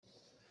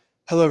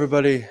Hello,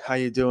 everybody. How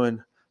you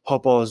doing?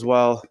 Hope all is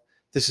well.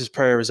 This is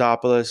Prayer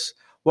Rizopoulos.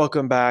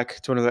 Welcome back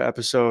to another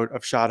episode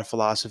of Shot of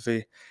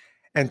Philosophy.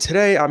 And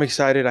today I'm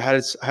excited. I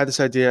had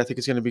this idea. I think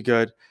it's going to be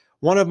good.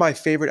 One of my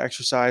favorite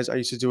exercises I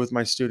used to do with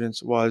my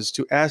students was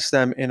to ask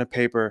them in a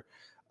paper,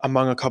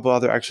 among a couple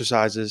other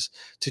exercises,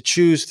 to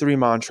choose three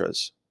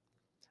mantras.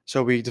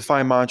 So we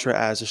define mantra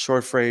as a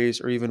short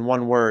phrase or even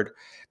one word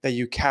that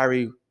you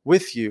carry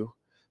with you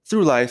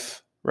through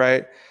life,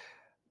 right?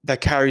 That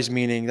carries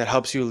meaning, that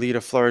helps you lead a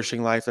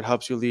flourishing life, that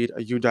helps you lead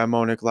a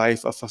eudaimonic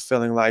life, a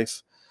fulfilling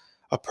life,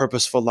 a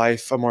purposeful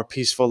life, a more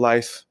peaceful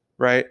life,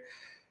 right?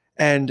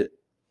 And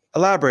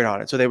elaborate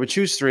on it. So they would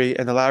choose three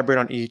and elaborate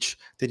on each.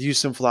 They'd use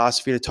some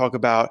philosophy to talk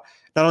about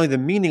not only the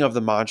meaning of the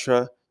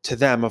mantra to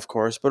them, of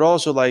course, but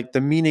also like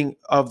the meaning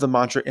of the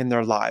mantra in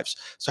their lives.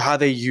 So how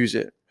they use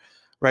it,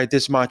 right?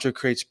 This mantra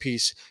creates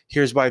peace.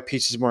 Here's why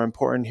peace is more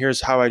important. Here's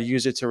how I'd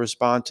use it to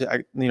respond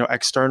to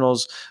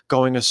externals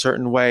going a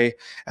certain way.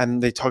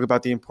 And they talk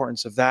about the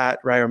importance of that,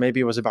 right? Or maybe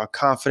it was about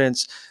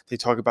confidence. They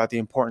talk about the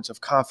importance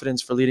of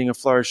confidence for leading a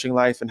flourishing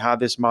life and how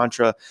this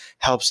mantra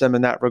helps them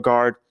in that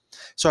regard.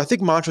 So I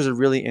think mantras are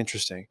really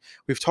interesting.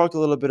 We've talked a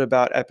little bit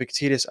about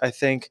Epictetus, I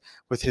think,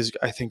 with his,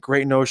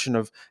 great notion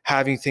of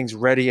having things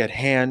ready at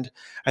hand.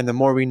 And the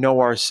more we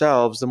know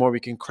ourselves, the more we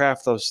can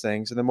craft those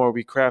things. And the more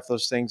we craft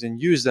those things and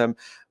use them,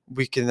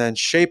 we can then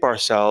shape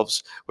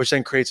ourselves, which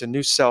then creates a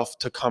new self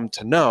to come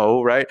to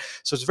know, right?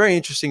 So it's a very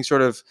interesting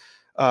sort of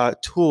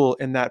tool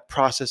in that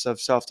process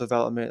of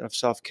self-development, of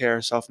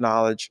self-care,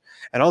 self-knowledge,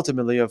 and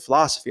ultimately of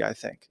philosophy, I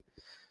think,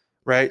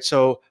 right?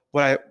 So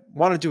what I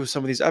want to do with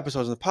some of these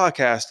episodes of the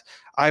podcast,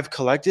 I've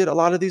collected a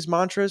lot of these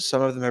mantras. Some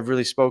of them have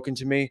really spoken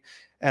to me.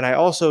 And I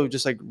also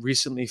just like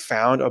recently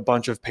found a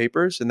bunch of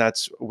papers, and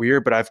that's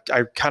weird, but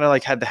I kind of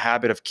like had the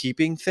habit of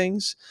keeping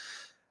things.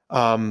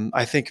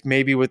 I think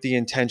maybe with the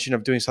intention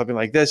of doing something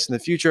like this in the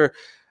future,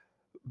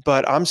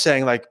 but I'm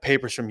saying like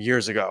papers from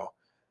years ago.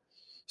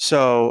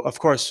 So of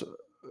course,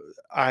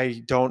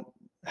 I don't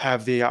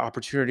have the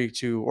opportunity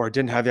to, or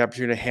didn't have the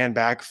opportunity to hand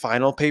back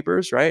final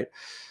papers, right?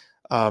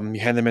 You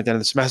hand them at the end of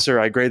the semester,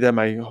 I grade them,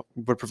 I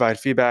would provide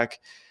feedback,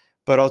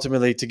 but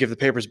ultimately to give the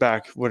papers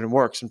back wouldn't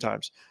work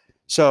sometimes.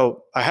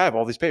 So I have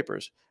all these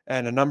papers,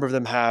 and a number of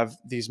them have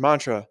these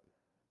mantra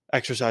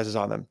exercises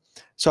on them.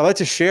 So I like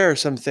to share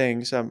some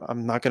things.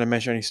 I'm not going to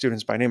mention any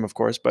students by name, of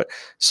course, but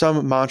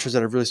some mantras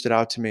that have really stood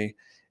out to me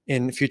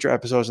in future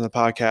episodes in the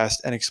podcast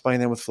and explain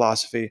them with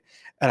philosophy.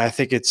 And I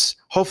think it's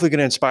hopefully going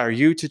to inspire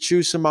you to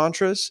choose some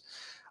mantras.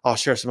 I'll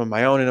share some of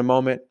my own in a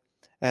moment.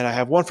 And I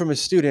have one from a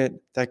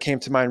student that came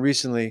to mind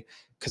recently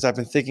because I've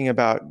been thinking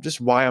about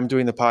just why I'm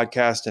doing the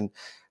podcast and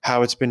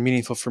how it's been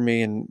meaningful for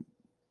me and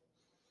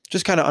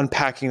just kind of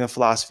unpacking the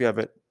philosophy of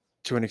it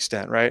to an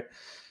extent, right?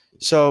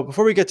 So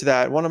before we get to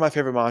that, one of my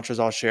favorite mantras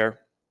I'll share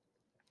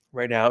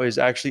right now is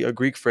actually a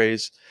Greek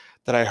phrase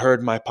that I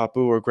heard my papu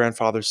or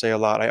grandfather say a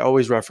lot. I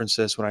always reference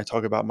this when I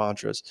talk about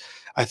mantras.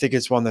 I think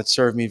it's one that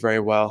served me very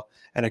well.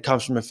 And it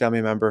comes from a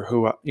family member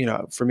who,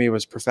 for me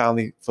was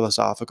profoundly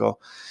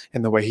philosophical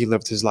in the way he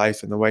lived his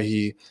life and the way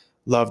he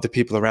loved the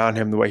people around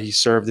him, the way he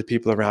served the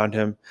people around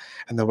him,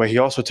 and the way he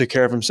also took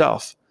care of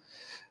himself.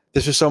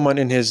 This was someone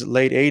in his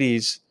late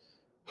 80s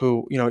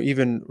who,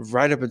 even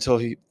right up until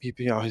he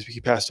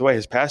passed away,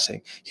 his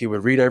passing, he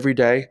would read every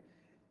day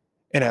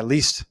and at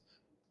least,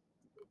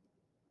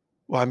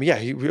 well, I mean, yeah,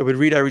 he would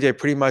read every day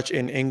pretty much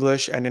in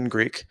English and in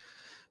Greek.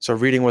 So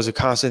reading was a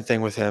constant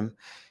thing with him.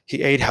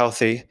 He ate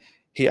healthy.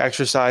 He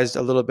exercised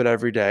a little bit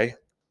every day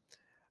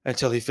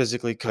until he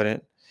physically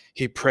couldn't.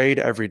 He prayed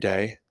every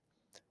day.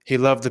 He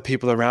loved the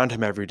people around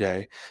him every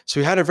day. So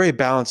he had a very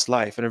balanced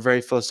life and a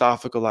very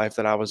philosophical life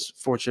that I was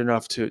fortunate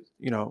enough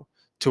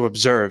to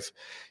observe.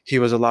 He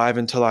was alive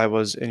until I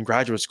was in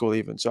graduate school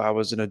even. So I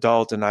was an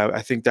adult, and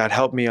I think that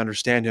helped me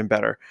understand him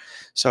better.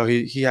 So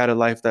he had a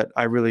life that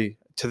I really,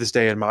 to this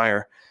day,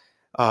 admire.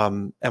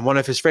 And one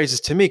of his phrases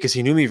to me, because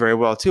he knew me very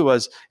well too,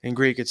 was in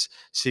Greek, it's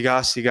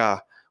siga siga,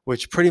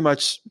 which pretty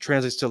much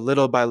translates to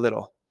little by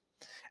little.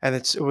 And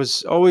it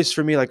was always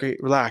for me like,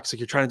 relax, like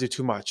you're trying to do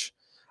too much.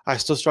 I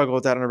still struggle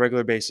with that on a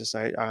regular basis.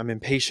 I'm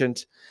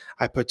impatient.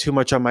 I put too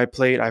much on my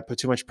plate. I put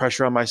too much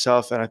pressure on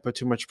myself, and I put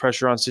too much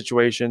pressure on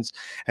situations.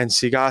 And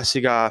siga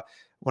siga,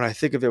 when I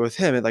think of it with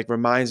him, it like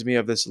reminds me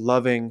of this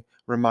loving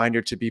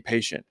reminder to be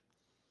patient.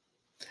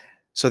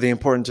 So the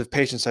importance of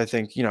patience, I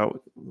think,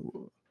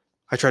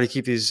 I try to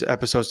keep these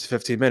episodes to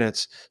 15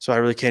 minutes, so I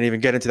really can't even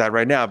get into that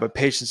right now. But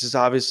patience is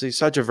obviously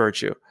such a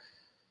virtue,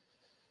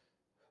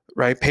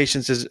 right?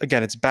 Patience is,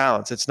 again, it's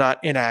balance. It's not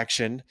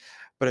inaction,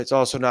 but it's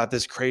also not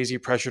this crazy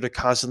pressure to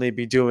constantly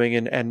be doing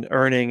and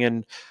earning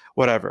and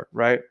whatever,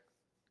 right?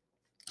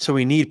 So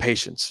we need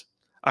patience.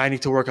 I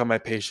need to work on my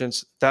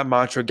patience. That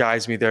mantra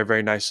guides me there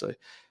very nicely.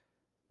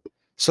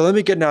 So let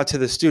me get now to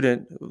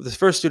the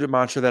first student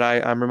mantra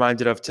that I'm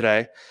reminded of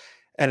today.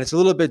 And it's a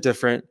little bit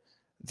different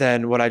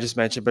than what I just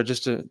mentioned, but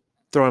just to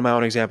throw in my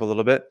own example a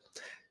little bit.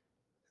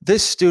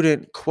 This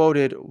student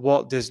quoted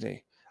Walt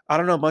Disney. I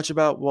don't know much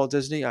about Walt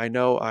Disney. I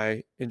know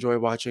I enjoy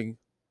watching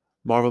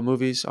Marvel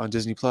movies on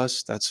Disney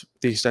Plus. That's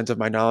the extent of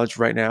my knowledge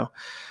right now.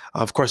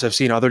 Of course, I've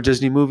seen other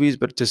Disney movies,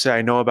 but to say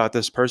I know about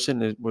this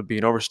person, it would be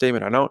an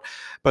overstatement. I don't.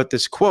 But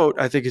this quote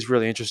I think is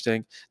really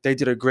interesting. They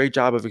did a great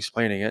job of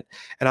explaining it,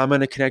 and I'm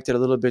going to connect it a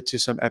little bit to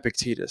some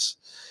Epictetus.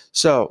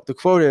 So the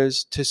quote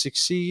is, "To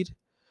succeed,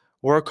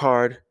 work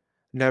hard,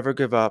 never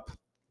give up,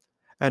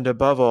 and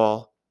above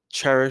all,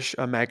 cherish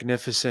a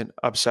magnificent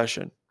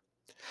obsession."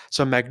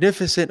 So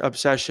magnificent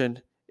obsession,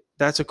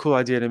 that's a cool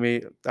idea to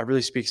me. That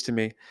really speaks to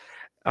me.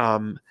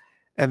 Um,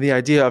 and the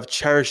idea of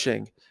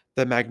cherishing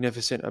the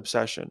magnificent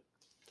obsession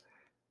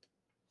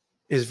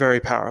is very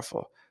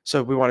powerful.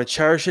 So we want to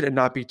cherish it and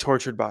not be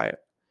tortured by it.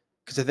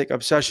 Because I think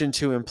obsession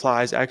too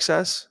implies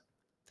excess.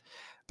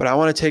 But I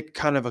want to take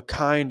kind of a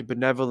kind,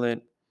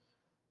 benevolent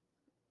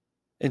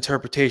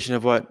interpretation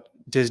of what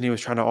Disney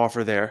was trying to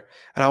offer there.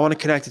 And I want to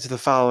connect it to the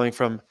following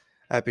from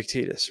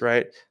Epictetus,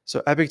 right?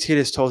 So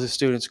Epictetus told his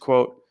students,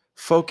 quote,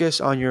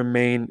 "Focus on your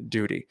main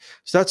duty."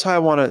 So that's how I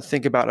want to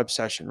think about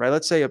obsession, right?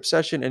 Let's say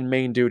obsession and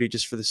main duty,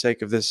 just for the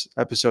sake of this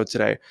episode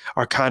today,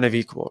 are kind of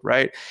equal,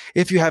 right?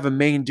 If you have a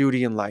main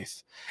duty in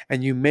life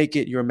and you make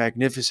it your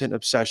magnificent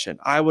obsession,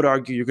 I would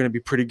argue you're going to be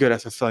pretty good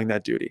at fulfilling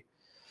that duty.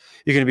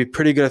 You're going to be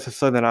pretty good at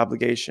fulfilling that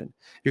obligation.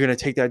 You're going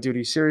to take that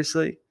duty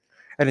seriously.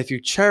 And if you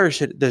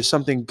cherish it, there's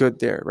something good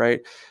there,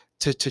 right?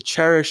 To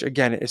cherish,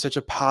 again, is such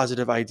a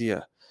positive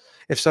idea.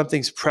 If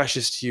something's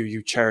precious to you,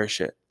 you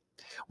cherish it.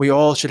 We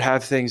all should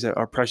have things that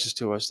are precious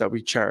to us that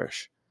we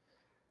cherish,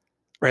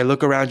 right?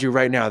 Look around you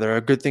right now. There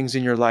are good things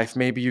in your life.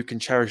 Maybe you can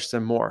cherish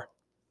them more.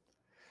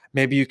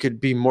 Maybe you could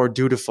be more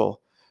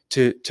dutiful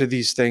to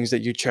these things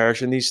that you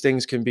cherish. And these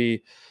things can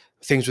be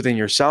things within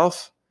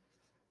yourself.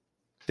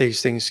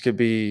 These things could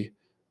be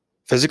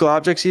physical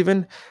objects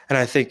even. And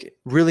I think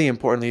really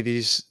importantly,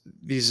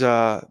 these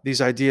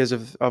ideas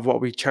of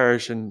what we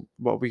cherish and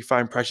what we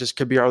find precious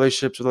could be our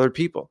relationships with other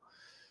people,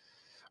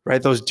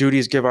 right? Those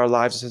duties give our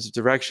lives a sense of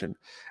direction.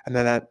 And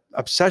then that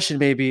obsession,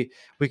 maybe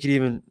we could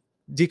even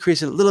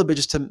decrease it a little bit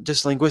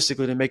just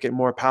linguistically to make it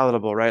more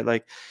palatable, right?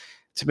 Like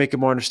to make it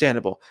more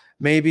understandable.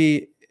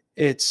 Maybe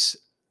it's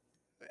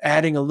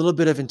adding a little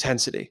bit of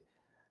intensity.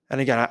 And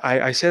again,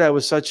 I say that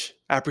with such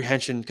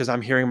apprehension because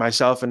I'm hearing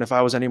myself. And if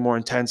I was any more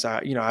intense, I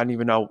don't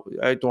even know.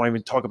 I don't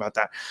even talk about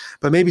that.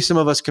 But maybe some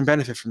of us can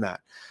benefit from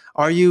that.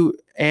 Are you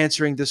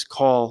answering this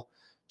call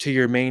to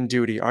your main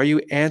duty? Are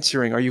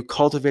you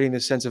cultivating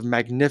this sense of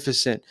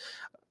magnificent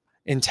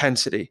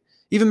intensity?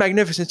 Even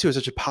magnificent too is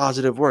such a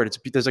positive word.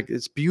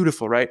 It's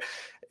beautiful, right?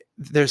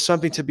 There's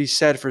something to be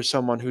said for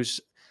someone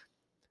who's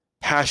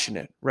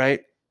passionate,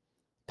 right?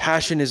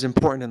 Passion is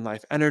important in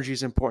life. Energy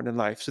is important in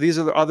life. So these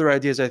are the other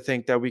ideas I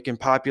think that we can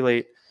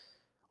populate,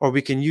 or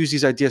we can use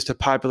these ideas to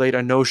populate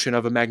a notion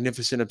of a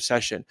magnificent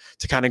obsession,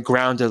 to kind of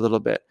ground it a little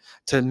bit,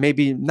 to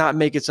maybe not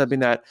make it something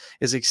that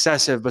is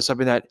excessive, but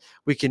something that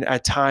we can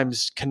at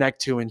times connect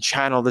to and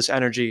channel this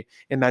energy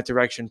in that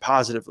direction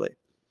positively,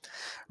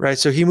 right?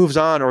 So he moves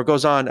on, or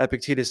goes on,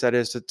 Epictetus that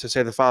is, to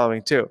say the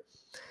following too.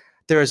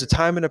 "There is a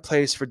time and a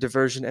place for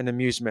diversion and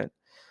amusement,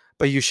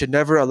 but you should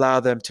never allow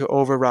them to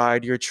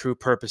override your true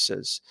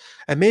purposes."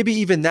 And maybe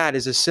even that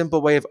is a simple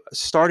way of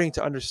starting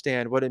to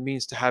understand what it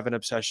means to have an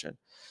obsession.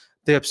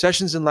 The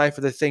obsessions in life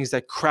are the things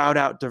that crowd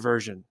out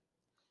diversion.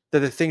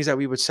 They're the things that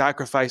we would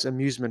sacrifice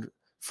amusement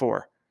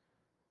for.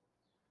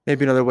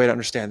 Maybe another way to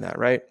understand that,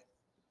 right?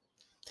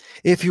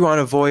 If you're on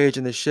a voyage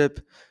and the ship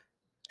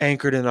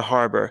anchored in a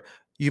harbor,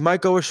 you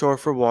might go ashore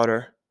for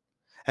water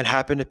and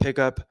happen to pick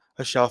up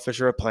a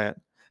shellfish or a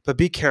plant. But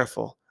be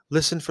careful.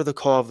 Listen for the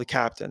call of the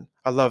captain.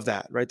 I love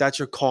that, right? That's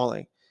your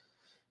calling.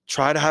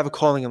 Try to have a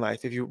calling in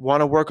life. If you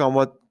want to work on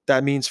what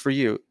that means for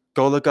you,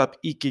 go look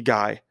up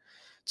Ikigai.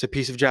 It's a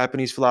piece of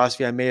Japanese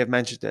philosophy. I may have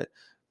mentioned it.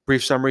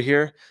 Brief summary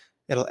here.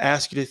 It'll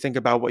ask you to think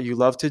about what you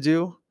love to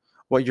do,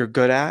 what you're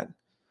good at,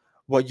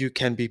 what you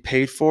can be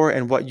paid for,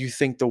 and what you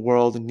think the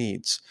world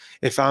needs.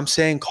 If I'm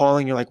saying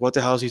calling, you're like, what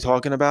the hell is he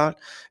talking about?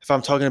 If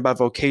I'm talking about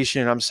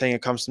vocation and I'm saying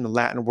it comes from the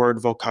Latin word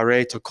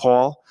vocare, to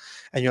call,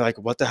 and you're like,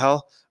 what the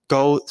hell?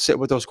 Go sit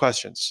with those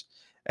questions.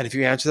 And if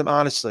you answer them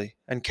honestly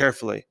and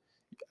carefully,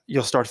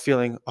 you'll start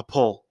feeling a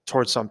pull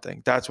towards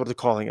something. That's what the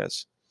calling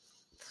is,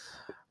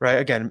 right?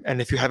 Again,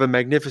 and if you have a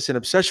magnificent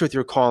obsession with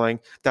your calling,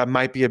 that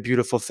might be a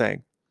beautiful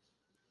thing.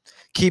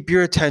 Keep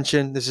your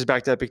attention, this is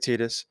back to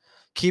Epictetus,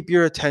 keep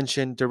your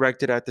attention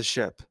directed at the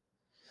ship.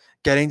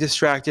 Getting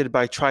distracted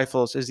by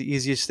trifles is the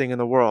easiest thing in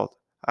the world,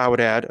 I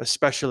would add,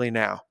 especially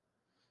now,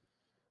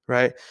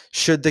 right?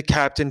 Should the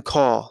captain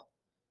call,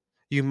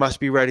 you must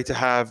be ready to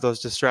have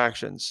those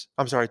distractions.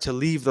 To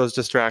leave those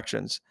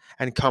distractions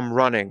and come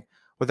running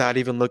without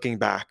even looking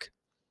back.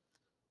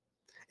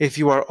 If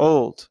you are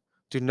old,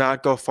 do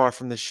not go far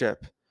from the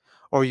ship,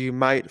 or you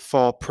might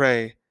fall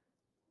prey,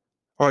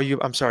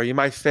 you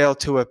might fail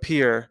to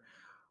appear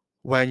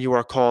when you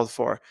are called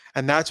for.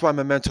 And that's why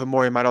memento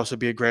mori might also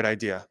be a great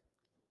idea.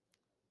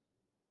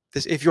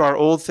 This "if you are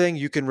old" thing,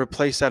 you can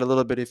replace that a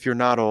little bit if you're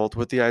not old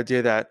with the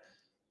idea that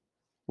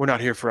we're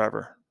not here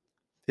forever.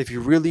 If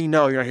you really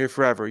know you're not here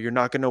forever, you're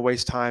not going to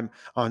waste time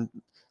on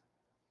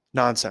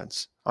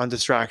nonsense, on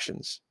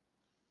distractions.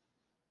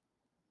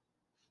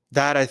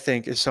 That, I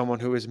think, is someone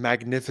who is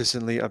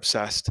magnificently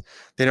obsessed.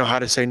 They know how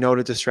to say no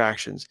to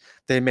distractions.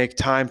 They make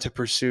time to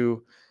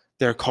pursue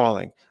their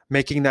calling.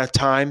 Making that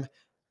time,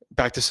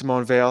 back to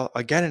Simone Weil,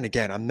 again and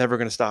again. I'm never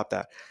going to stop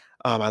that.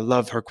 I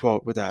love her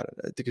quote with that.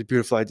 I think it's a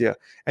beautiful idea.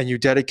 And you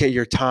dedicate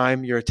your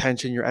time, your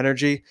attention, your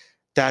energy.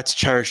 That's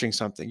cherishing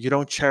something. You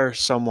don't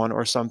cherish someone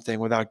or something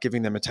without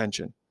giving them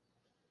attention.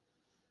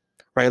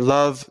 Right?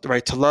 Love,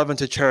 right? To love and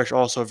to cherish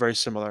also very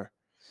similar.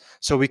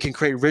 So we can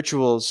create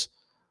rituals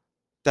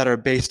that are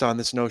based on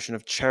this notion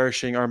of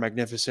cherishing our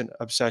magnificent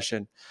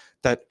obsession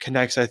that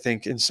connects, I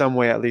think, in some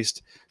way at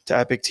least, to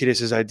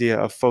Epictetus's idea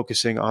of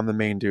focusing on the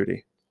main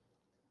duty.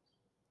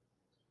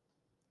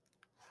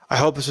 I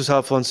hope this was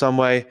helpful in some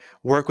way.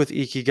 Work with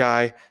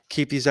Ikigai,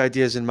 keep these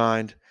ideas in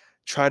mind,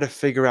 try to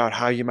figure out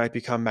how you might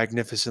become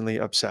magnificently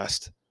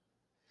obsessed.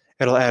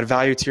 It'll add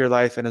value to your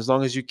life, and as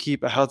long as you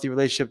keep a healthy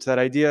relationship to that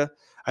idea,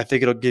 I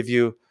think it'll give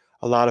you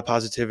a lot of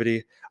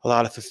positivity, a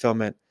lot of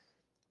fulfillment.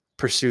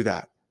 Pursue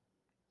that.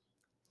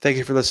 Thank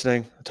you for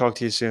listening. I'll talk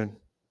to you soon.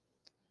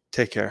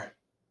 Take care.